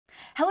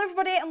Hello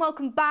everybody and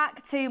welcome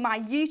back to my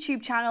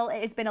YouTube channel.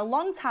 It has been a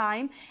long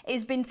time, it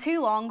has been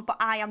too long, but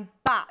I am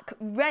back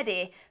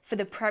ready for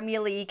the Premier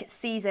League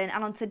season.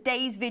 And on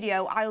today's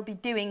video, I will be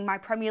doing my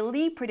Premier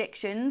League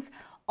predictions,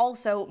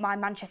 also my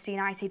Manchester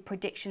United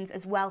predictions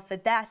as well for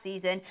their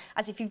season.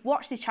 As if you've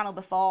watched this channel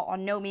before or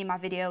know me in my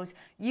videos,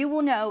 you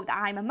will know that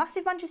I'm a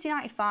massive Manchester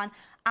United fan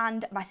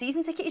and my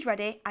season ticket is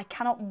ready. I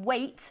cannot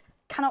wait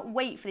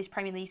for this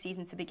Premier League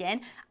season to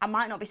begin. I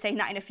might not be saying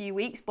that in a few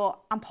weeks, but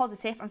I'm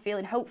positive, I'm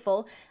feeling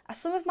hopeful,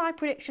 as some of my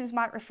predictions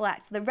might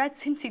reflect. The red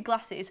tinted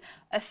glasses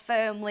are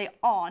firmly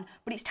on,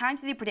 but it's time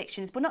to do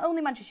predictions, but not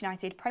only Manchester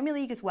United, Premier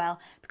League as well,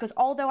 because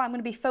although I'm going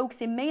to be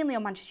focusing mainly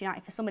on Manchester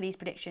United for some of these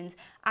predictions,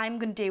 I'm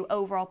going to do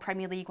overall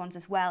Premier League ones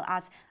as well,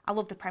 as I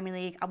love the Premier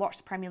League, I watch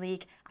the Premier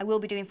League, I will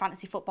be doing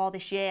fantasy football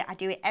this year, I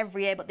do it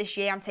every year, but this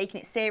year I'm taking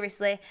it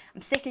seriously.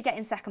 I'm sick of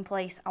getting second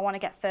place, I want to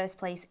get first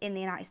place in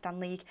the United Stand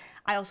League.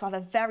 I also have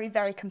a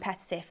very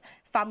competitive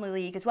family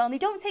league as well, and they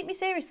don't take me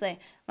seriously.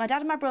 My dad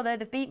and my brother,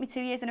 they've beat me 2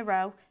 years in a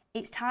row.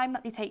 It's time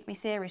that they take me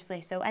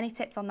seriously, so any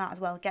tips on that as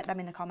well, get them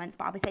in the comments,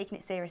 but I'll be taking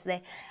it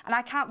seriously. And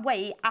I can't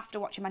wait, after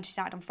watching Manchester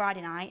United on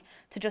Friday night,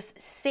 to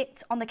just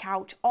sit on the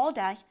couch all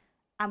day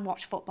and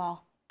watch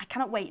football. I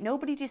cannot wait,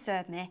 nobody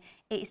disturbed me.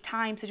 It is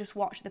time to just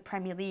watch the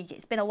Premier League.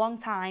 It's been a long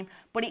time,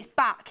 but it's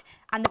back,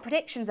 and the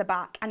predictions are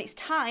back, and it's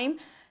time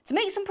to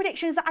make some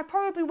predictions that I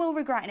probably will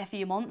regret in a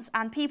few months,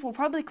 and people will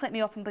probably clip me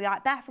up and be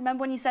like, Beth,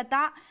 remember when you said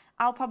that?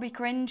 I'll probably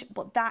cringe,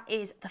 but that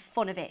is the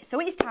fun of it. So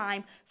it is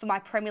time for my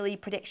Premier League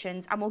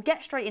predictions, and we'll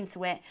get straight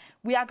into it.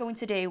 We are going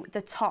to do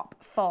the top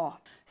four.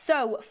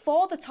 So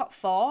for the top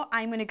four,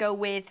 I'm going to go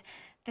with,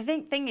 the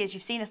thing is,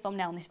 you've seen a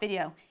thumbnail in this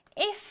video.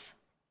 If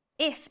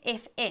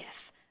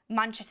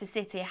Manchester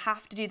City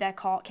have to do their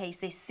court case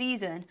this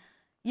season,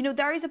 you know,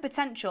 there is a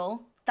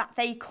potential that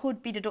they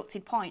could be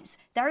deducted points.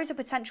 There is a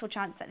potential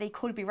chance that they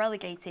could be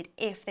relegated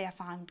if they are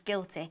found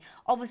guilty.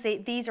 Obviously,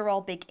 these are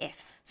all big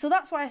ifs. So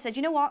that's why I said,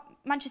 you know what,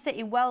 Manchester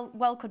City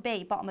well could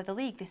be bottom of the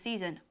league this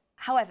season.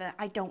 However,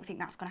 I don't think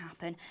that's going to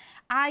happen.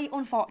 I,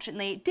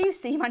 unfortunately, do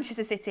see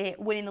Manchester City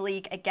winning the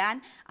league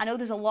again. I know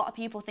there's a lot of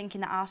people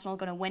thinking that Arsenal are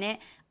going to win it.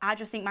 I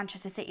just think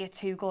Manchester City are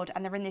too good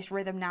and they're in this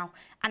rhythm now.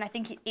 And I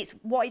think it's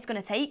what it's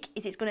going to take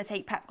is it's going to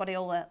take Pep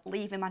Guardiola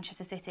leaving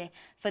Manchester City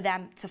for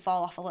them to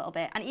fall off a little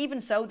bit. And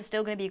even so, they're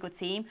still going to be a good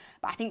team.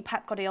 But I think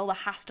Pep Guardiola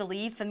has to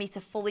leave for me to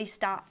fully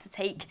start to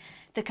take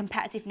the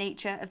competitive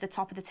nature of the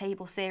top of the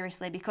table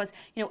seriously. Because,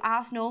 you know,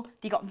 Arsenal,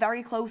 they got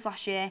very close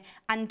last year,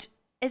 and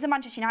as a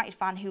Manchester United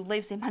fan who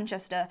lives in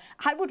Manchester,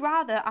 I would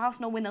rather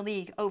Arsenal win the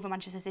league over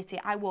Manchester City.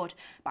 I would.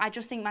 But I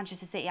just think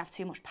Manchester City have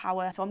too much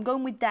power. So I'm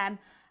going with them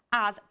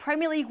as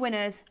Premier League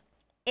winners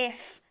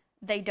if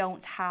they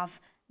don't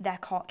have their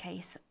court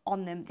case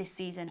on them this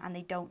season and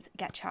they don't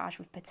get charged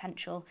with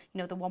potential,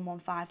 you know, the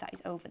 115 that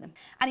is over them.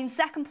 And in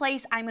second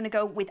place, I'm going to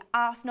go with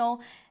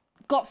Arsenal.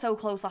 Got so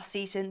close last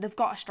season, they've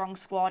got a strong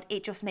squad,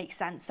 it just makes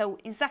sense. So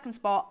in second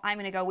spot, I'm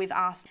going to go with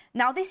Arsenal.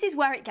 Now this is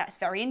where it gets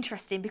very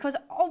interesting, because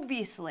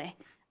obviously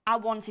I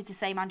wanted to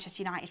say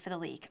Manchester United for the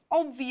league.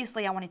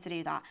 Obviously I wanted to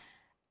do that.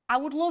 I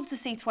would love to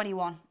see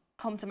 21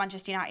 come to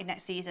Manchester United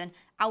next season.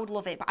 I would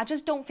love it, but I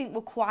just don't think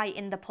we're quite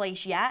in the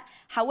place yet.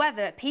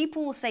 However,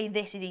 people will say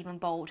this is even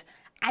bold.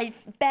 I've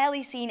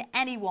barely seen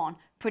anyone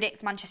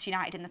predict Manchester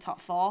United in the top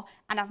four,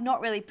 and I've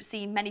not really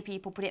seen many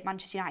people predict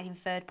Manchester United in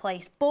third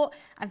place, but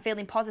I'm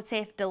feeling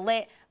positive. De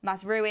Ligt,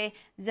 Mazraoui,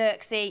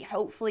 Xerxes,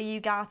 hopefully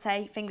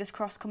Ugarte, fingers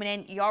crossed coming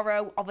in.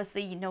 Yoro,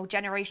 obviously, you know,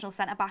 generational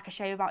centre-back, I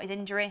show you about his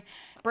injury.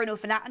 Bruno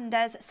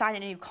Fernandes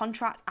signing a new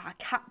contract, our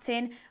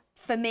captain.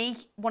 For me,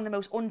 one of the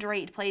most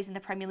underrated players in the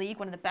Premier League,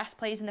 one of the best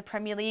players in the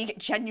Premier League.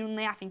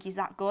 Genuinely, I think he's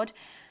that good.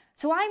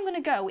 So I'm going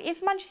to go,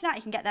 if Manchester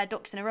United can get their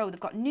ducks in a row, they've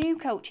got new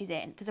coaches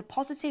in, there's a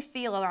positive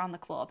feel around the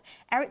club.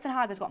 Erik ten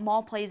Hag has got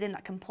more players in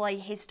that can play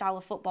his style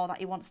of football that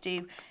he wants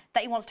to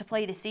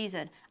play this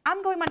season.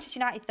 I'm going Manchester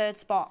United third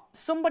spot.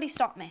 Somebody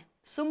stop me.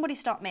 Somebody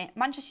stop me.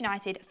 Manchester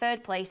United,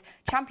 third place,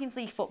 Champions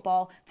League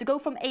football. To go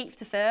from 8th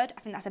to 3rd, I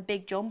think that's a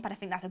big jump, and I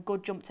think that's a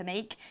good jump to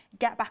make.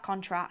 Get back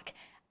on track.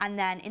 And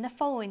then in the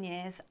following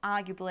years,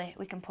 arguably,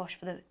 we can push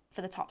for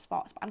the top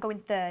spots. But I'm going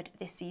 3rd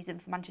this season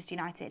for Manchester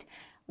United.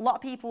 A lot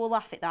of people will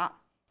laugh at that.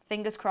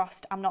 Fingers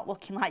crossed, I'm not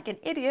looking like an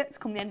idiot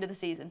come the end of the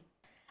season.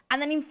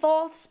 And then in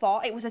 4th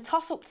spot, it was a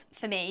toss-up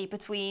for me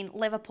between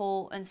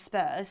Liverpool and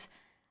Spurs.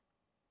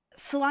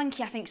 Solanke,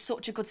 I think,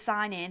 such a good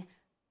signing.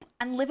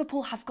 And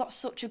Liverpool have got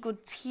such a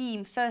good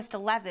team, first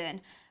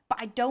 11. But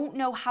I don't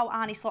know how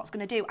Arne Slot's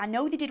going to do. I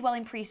know they did well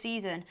in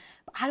pre-season,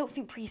 but I don't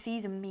think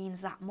pre-season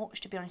means that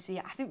much, to be honest with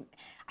you. I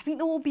think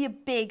there will be a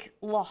big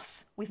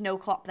loss with no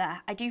Klopp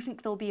there. I do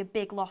think there will be a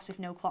big loss with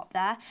no Klopp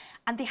there.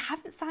 And they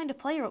haven't signed a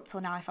player up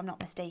till now, if I'm not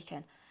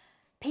mistaken.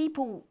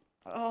 People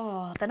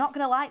Oh, they're not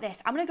going to like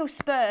this. I'm going to go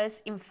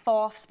Spurs in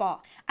 4th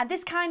spot. And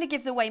this kind of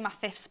gives away my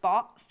 5th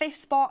spot. 5th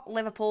spot,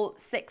 Liverpool.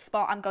 6th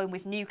spot, I'm going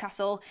with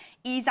Newcastle.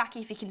 Isak,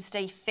 if he can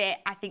stay fit,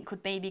 I think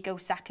could maybe go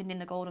 2nd in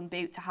the Golden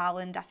Boot to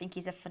Haaland. I think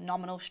he's a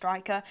phenomenal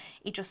striker.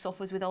 He just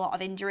suffers with a lot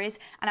of injuries.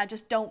 And I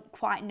just don't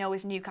quite know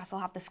if Newcastle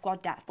have the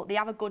squad depth. But they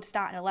have a good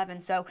starting 11.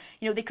 So,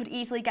 you know, they could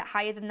easily get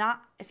higher than that,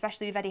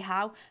 especially with Eddie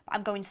Howe. But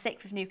I'm going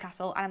 6th with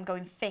Newcastle and I'm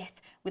going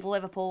 5th with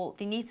Liverpool.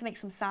 They need to make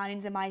some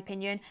signings, in my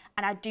opinion.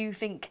 And I do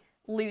think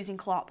losing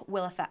Klopp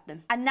will affect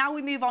them. And now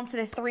we move on to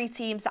the 3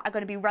 teams that are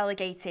going to be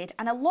relegated.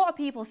 And a lot of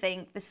people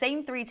think the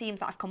same 3 teams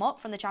that have come up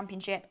from the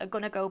Championship are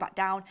going to go back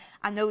down.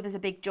 I know there's a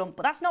big jump,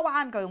 but that's not what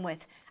I'm going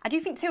with. I do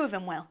think 2 of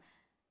them will.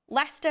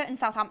 Leicester and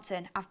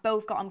Southampton have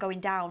both got them going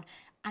down.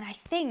 And I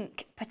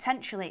think,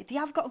 potentially, they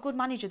have got a good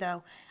manager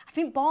though. I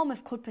think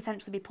Bournemouth could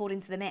potentially be pulled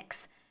into the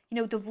mix. You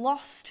know, they've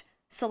lost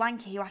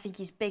Solanke, who I think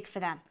is big for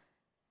them.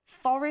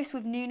 Forest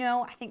with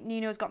Nuno, I think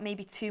Nuno's got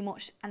maybe too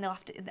much and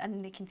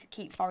they can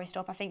keep Forest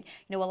up. I think,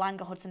 you know,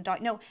 Alanga, Hudson-Odoi,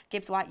 no,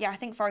 Gibbs-White, yeah, I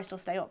think Forest will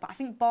stay up, but I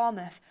think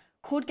Bournemouth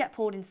could get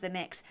pulled into the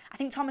mix. I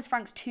think Thomas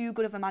Frank's too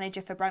good of a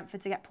manager for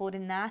Brentford to get pulled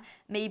in there,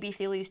 maybe if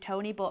they lose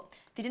Tony, but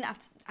they didn't have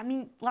to, I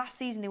mean, last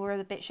season they were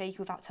a bit shaky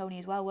without Tony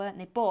as well, weren't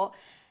they? But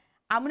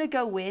I'm going to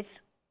go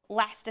with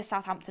Leicester,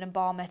 Southampton and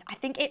Bournemouth. I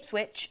think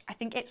Ipswich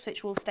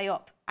will stay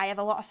up. I have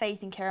a lot of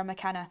faith in Kieran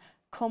McKenna.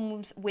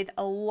 Comes with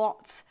a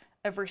lot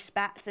of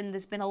respect, and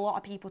there's been a lot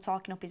of people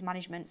talking up his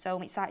management, so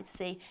I'm excited to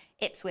see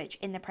Ipswich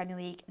in the Premier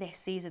League this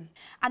season.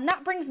 And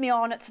that brings me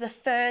on to the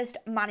first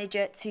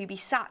manager to be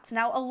sacked.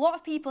 Now, a lot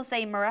of people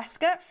say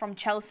Maresca from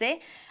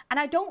Chelsea, and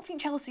I don't think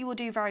Chelsea will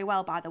do very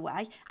well, by the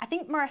way. I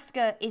think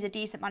Maresca is a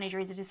decent manager,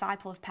 he's a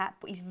disciple of Pep,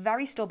 but he's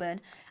very stubborn.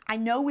 I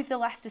know with the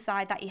Leicester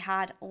side that he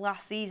had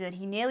last season,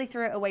 he nearly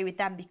threw it away with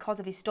them because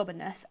of his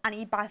stubbornness, and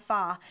he by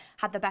far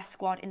had the best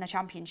squad in the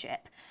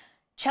Championship.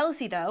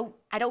 Chelsea, though,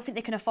 I don't think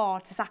they can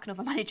afford to sack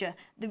another manager.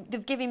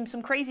 They've given him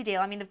some crazy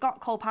deal. I mean, they've got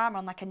Cole Palmer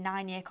on like a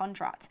 9-year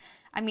contract.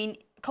 I mean,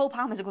 Cole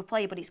Palmer's a good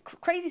player, but it's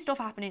crazy stuff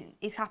happening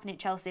at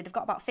Chelsea. They've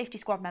got about 50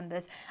 squad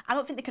members. I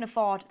don't think they can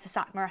afford to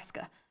sack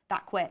Maresca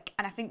that quick,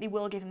 and I think they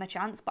will give him a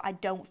chance, but I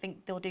don't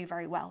think they'll do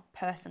very well,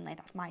 personally.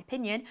 That's my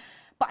opinion.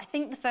 But I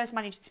think the first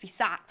manager to be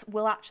sacked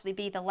will actually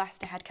be the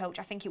Leicester head coach.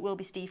 I think it will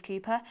be Steve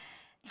Cooper.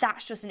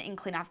 That's just an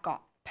inkling I've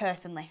got,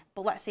 personally,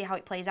 but let's see how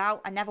it plays out.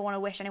 I never want to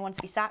wish anyone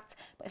to be sacked,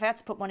 but if I had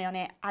to put money on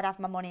it, I'd have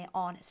my money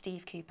on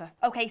Steve Cooper.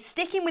 Okay,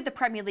 sticking with the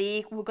Premier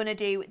League, we're going to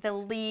do the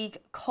League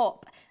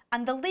Cup.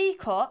 And the League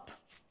Cup,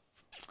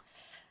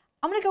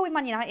 I'm going to go with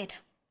Man United.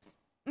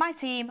 My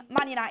team,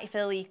 Man United for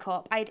the League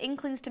Cup. I had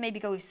inklings to maybe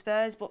go with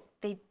Spurs, but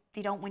they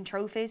don't win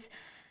trophies.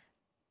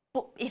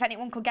 But if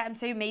anyone could get them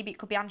to, maybe it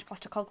could be Ange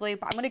Postecoglou,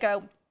 but I'm going to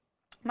go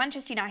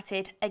Manchester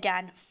United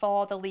again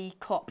for the League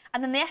Cup.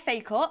 And then the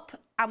FA Cup,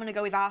 I'm going to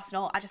go with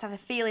Arsenal. I just have a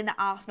feeling that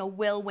Arsenal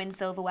will win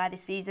silverware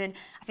this season.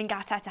 I think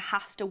Arteta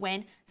has to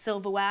win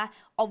silverware.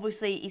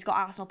 Obviously, he's got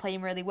Arsenal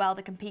playing really well.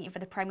 They're competing for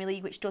the Premier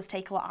League, which does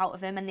take a lot out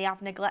of him, and they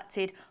have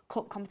neglected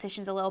cup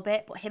competitions a little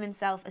bit, but him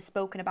himself has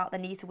spoken about the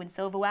need to win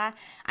silverware.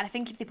 And I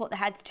think if they put their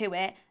heads to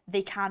it,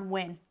 they can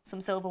win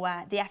some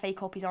silverware. The FA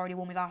Cup he's already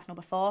won with Arsenal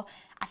before.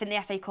 I think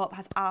the FA Cup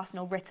has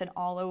Arsenal written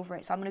all over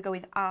it, so I'm going to go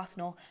with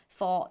Arsenal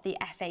for the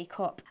FA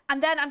Cup.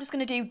 And then I'm just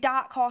going to do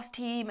dark horse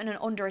team and an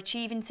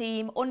underachieving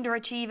team.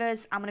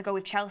 Underachievers, I'm going to go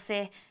with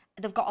Chelsea.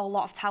 They've got a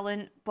lot of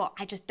talent, but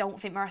I just don't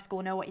think Maresca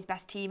will know what his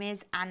best team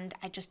is, and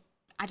I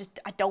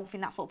don't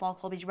think that football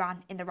club is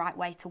ran in the right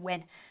way to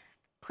win.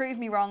 Prove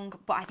me wrong,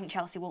 but I think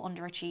Chelsea will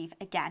underachieve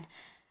again.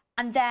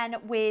 And then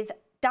with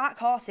dark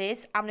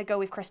horses, I'm going to go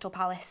with Crystal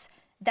Palace.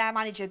 Their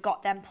manager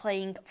got them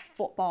playing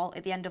football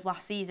at the end of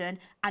last season.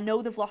 I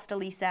know they've lost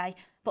Elise,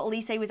 but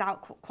Elise was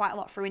out quite a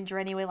lot for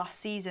injury anyway last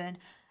season.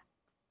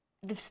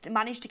 They've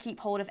managed to keep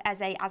hold of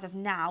Eze as of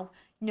now.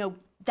 You know,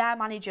 their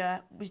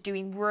manager was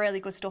doing really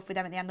good stuff with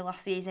them at the end of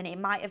last season. It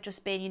might have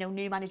just been, you know,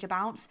 new manager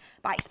bounce,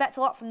 but I expect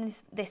a lot from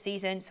this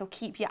season, so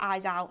keep your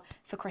eyes out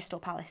for Crystal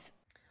Palace.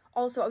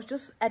 Also, I was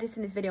just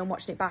editing this video and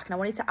watching it back, and I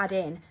wanted to add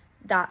in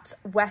that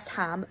West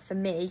Ham, for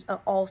me,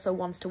 are also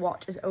ones to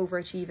watch as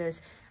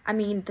overachievers. I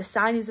mean, the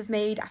signings they've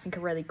made, I think,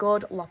 are really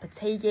good.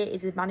 Lopetegui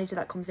is a manager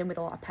that comes in with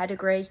a lot of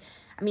pedigree.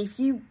 I mean, if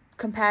you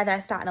compare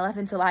their starting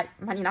 11 to, like,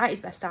 Man United's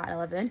best starting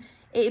 11,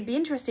 it'd be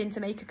interesting to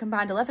make a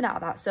combined 11 out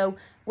of that. So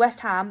West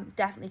Ham,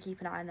 definitely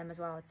keep an eye on them as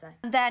well, I'd say.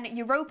 And then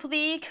Europa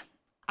League,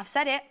 I've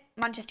said it,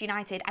 Manchester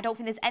United. I don't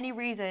think there's any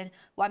reason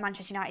why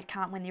Manchester United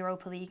can't win the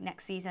Europa League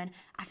next season.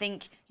 I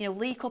think, you know,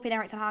 League Cup in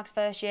Erik ten Hag's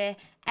first year,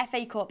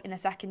 FA Cup in the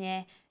second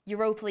year,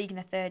 Europa League in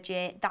the third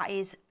year, that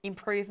is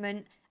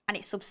improvement, and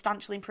it's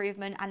substantial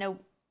improvement. I know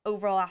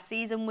overall our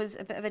season was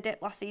a bit of a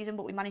dip last season,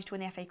 but we managed to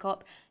win the FA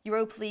Cup,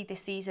 Europa League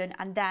this season,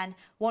 and then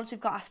once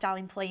we've got our style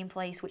in play in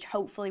place, which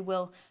hopefully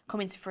will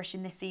come into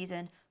fruition this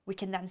season, we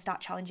can then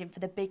start challenging for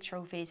the big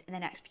trophies in the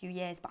next few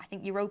years. But I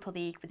think Europa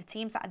League, with the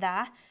teams that are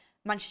there,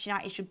 Manchester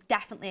United should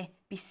definitely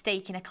be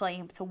staking a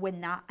claim to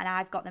win that, and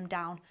I've got them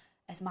down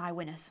as my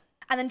winners.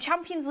 And then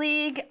Champions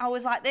League, I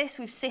was like this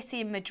with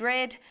City and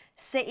Madrid.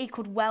 City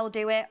could well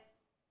do it,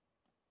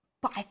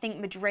 but I think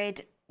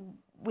Madrid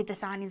with the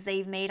signings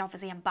they've made.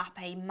 Obviously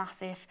Mbappe,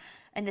 massive,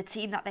 and the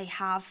team that they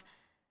have.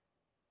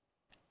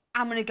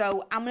 I'm gonna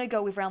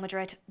go with Real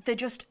Madrid.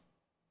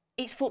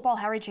 It's football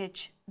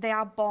heritage. They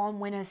are born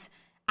winners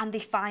and they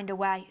find a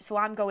way. So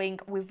I'm going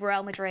with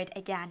Real Madrid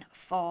again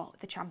for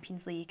the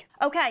Champions League.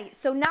 Okay,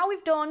 so now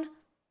we've done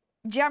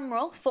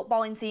general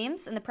footballing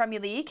teams in the Premier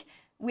League.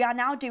 We are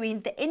now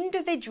doing the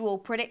individual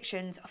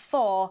predictions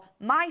for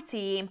my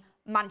team,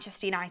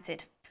 Manchester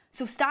United.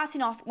 So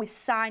starting off with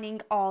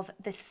signing of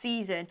the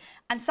season.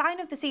 And sign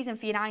of the season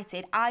for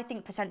United, I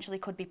think potentially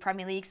could be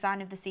Premier League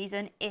sign of the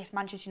season if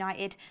Manchester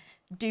United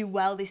do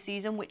well this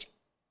season, which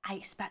I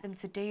expect them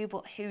to do,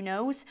 but who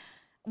knows?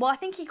 Well, I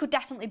think he could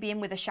definitely be in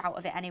with a shout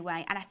of it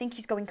anyway, and I think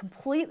he's going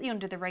completely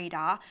under the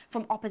radar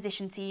from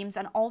opposition teams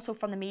and also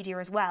from the media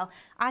as well.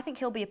 I think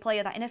he'll be a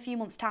player that in a few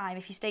months' time,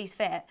 if he stays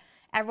fit,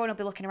 everyone will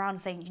be looking around and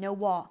saying, you know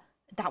what,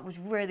 that was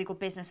really good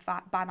business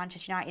by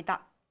Manchester United,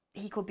 that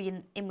he could be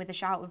in with a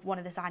shout of one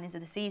of the signings of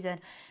the season.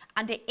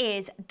 And it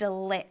is De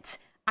Ligt.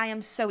 I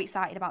am so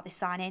excited about this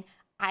signing.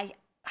 I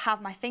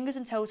have my fingers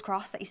and toes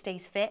crossed that he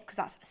stays fit because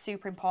that's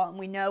super important.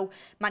 We know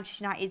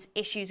Manchester United's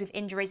issues with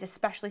injuries,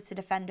 especially to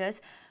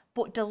defenders.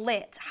 But De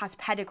Ligt has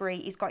pedigree,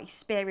 he's got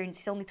experience,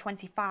 he's only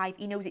 25,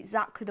 he knows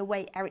exactly the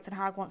way Erik ten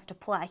Hag wants to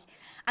play.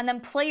 And then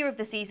player of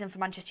the season for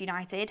Manchester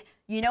United,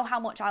 you know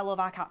how much I love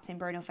our captain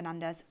Bruno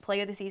Fernandes,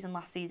 player of the season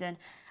last season,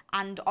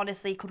 and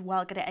honestly could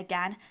well get it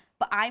again.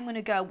 But I'm going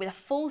to go with a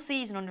full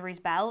season under his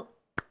belt,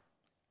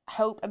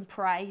 hope and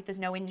pray there's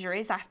no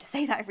injuries, I have to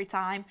say that every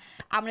time.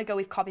 I'm going to go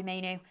with Kobbie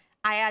Mainoo.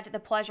 I had the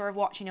pleasure of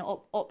watching it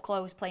up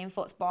close playing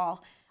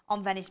football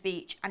on Venice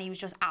Beach, and he was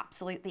just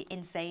absolutely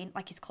insane,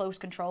 like his close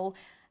control,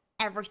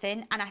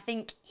 everything. And I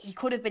think he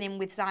could have been in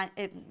with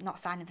not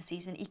sign of the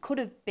season, he could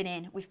have been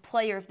in with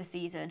player of the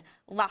season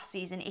last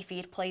season if he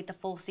had played the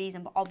full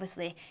season, but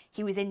obviously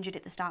he was injured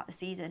at the start of the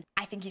season.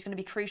 I think he's going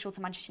to be crucial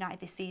to Manchester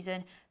United this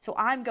season, so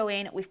I'm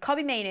going with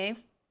Kobbie Mainoo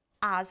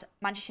as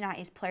Manchester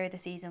United's player of the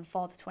season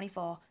for the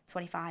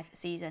 24-25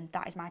 season.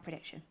 That is my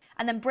prediction.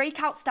 And then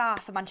breakout star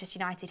for Manchester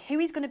United. Who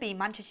is going to be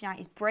Manchester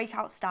United's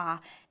breakout star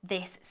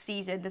this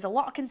season? There's a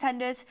lot of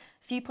contenders,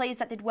 a few players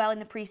that did well in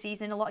the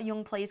pre-season, a lot of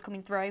young players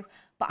coming through,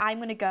 but I'm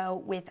going to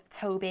go with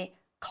Toby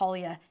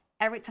Collier.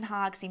 Erik ten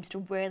Hag seems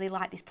to really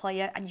like this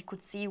player, and you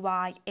could see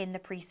why in the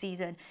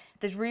pre-season.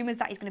 There's rumours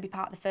that he's going to be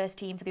part of the first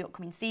team for the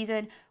upcoming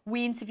season.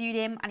 We interviewed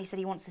him and he said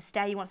he wants to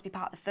stay, he wants to be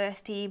part of the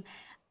first team.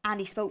 And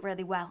he spoke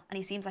really well, and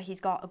he seems like he's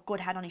got a good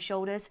head on his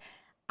shoulders.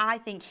 I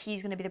think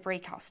he's going to be the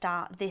breakout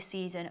star this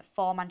season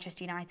for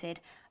Manchester United.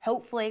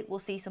 Hopefully, we'll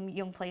see some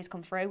young players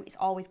come through. It's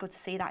always good to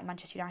see that in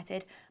Manchester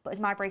United. But as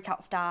my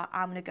breakout star,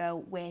 I'm going to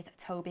go with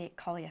Toby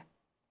Collier.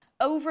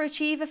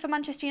 Overachiever for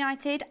Manchester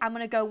United, I'm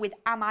going to go with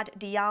Amad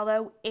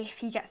Diallo if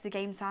he gets the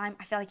game time.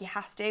 I feel like he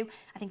has to.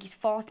 I think he's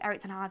forced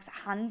Erik ten Hag's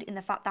hand in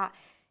the fact that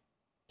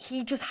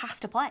he just has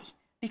to play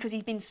because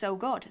he's been so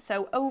good.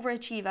 So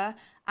overachiever,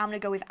 I'm going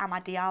to go with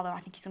Amad Diallo. I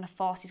think he's going to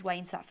force his way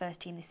into that first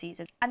team this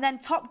season. And then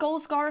top goal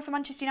scorer for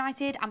Manchester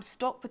United, I'm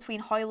stuck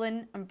between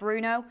Højlund and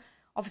Bruno.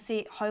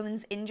 Obviously,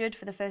 Højlund's injured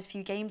for the first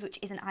few games, which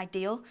isn't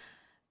ideal.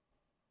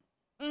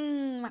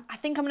 I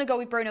think I'm going to go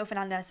with Bruno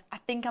Fernandes. I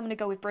think I'm going to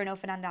go with Bruno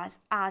Fernandes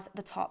as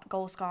the top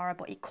goal scorer,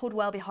 but it could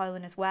well be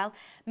Højlund as well.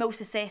 Most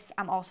assists,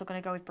 I'm also going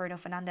to go with Bruno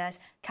Fernandes.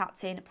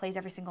 Captain, plays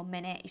every single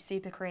minute, he's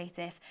super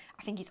creative.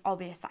 I think it's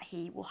obvious that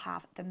he will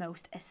have the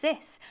most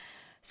assists.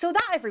 So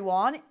that,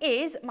 everyone,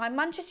 is my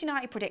Manchester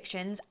United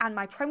predictions and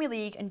my Premier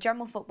League and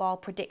general football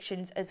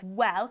predictions as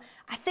well.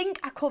 I think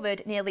I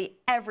covered nearly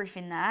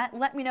everything there.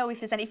 Let me know if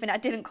there's anything I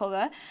didn't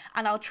cover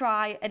and I'll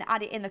try and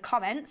add it in the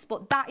comments.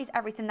 But that is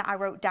everything that I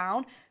wrote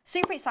down.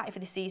 Super excited for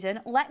this season.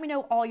 Let me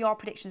know all your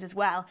predictions as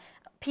well.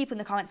 People in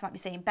the comments might be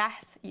saying,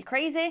 Beth, you're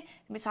crazy.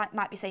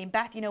 Might be saying,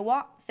 Beth, you know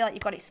what? I feel like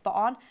you've got it spot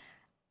on.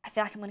 I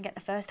feel like I'm going to get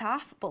the first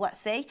half, but let's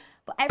see.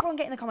 But everyone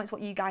get in the comments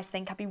what you guys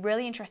think. I'd be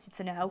really interested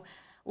to know.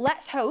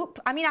 Let's hope,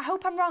 I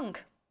hope I'm wrong.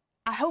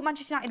 I hope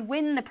Manchester United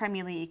win the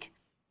Premier League.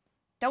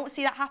 Don't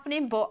see that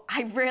happening, but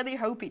I really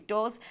hope it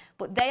does.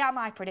 But they are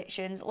my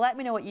predictions. Let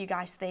me know what you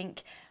guys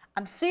think.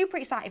 I'm super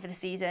excited for the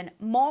season.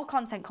 More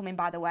content coming,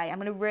 by the way. I'm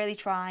going to really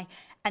try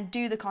and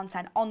do the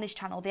content on this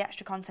channel, the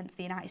extra content for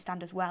the United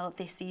Stand as well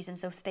this season,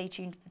 so stay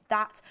tuned for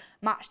that.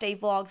 Match day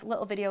vlogs,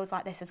 little videos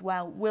like this as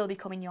well will be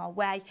coming your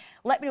way.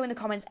 Let me know in the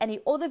comments any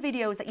other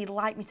videos that you'd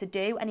like me to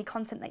do, any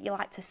content that you'd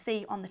like to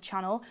see on the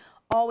channel.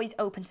 Always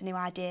open to new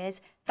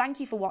ideas. Thank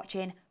you for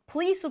watching.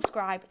 Please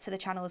subscribe to the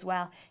channel as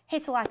well.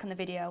 Hit a like on the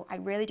video. I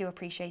really do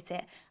appreciate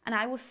it. And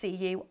I will see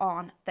you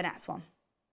on the next one.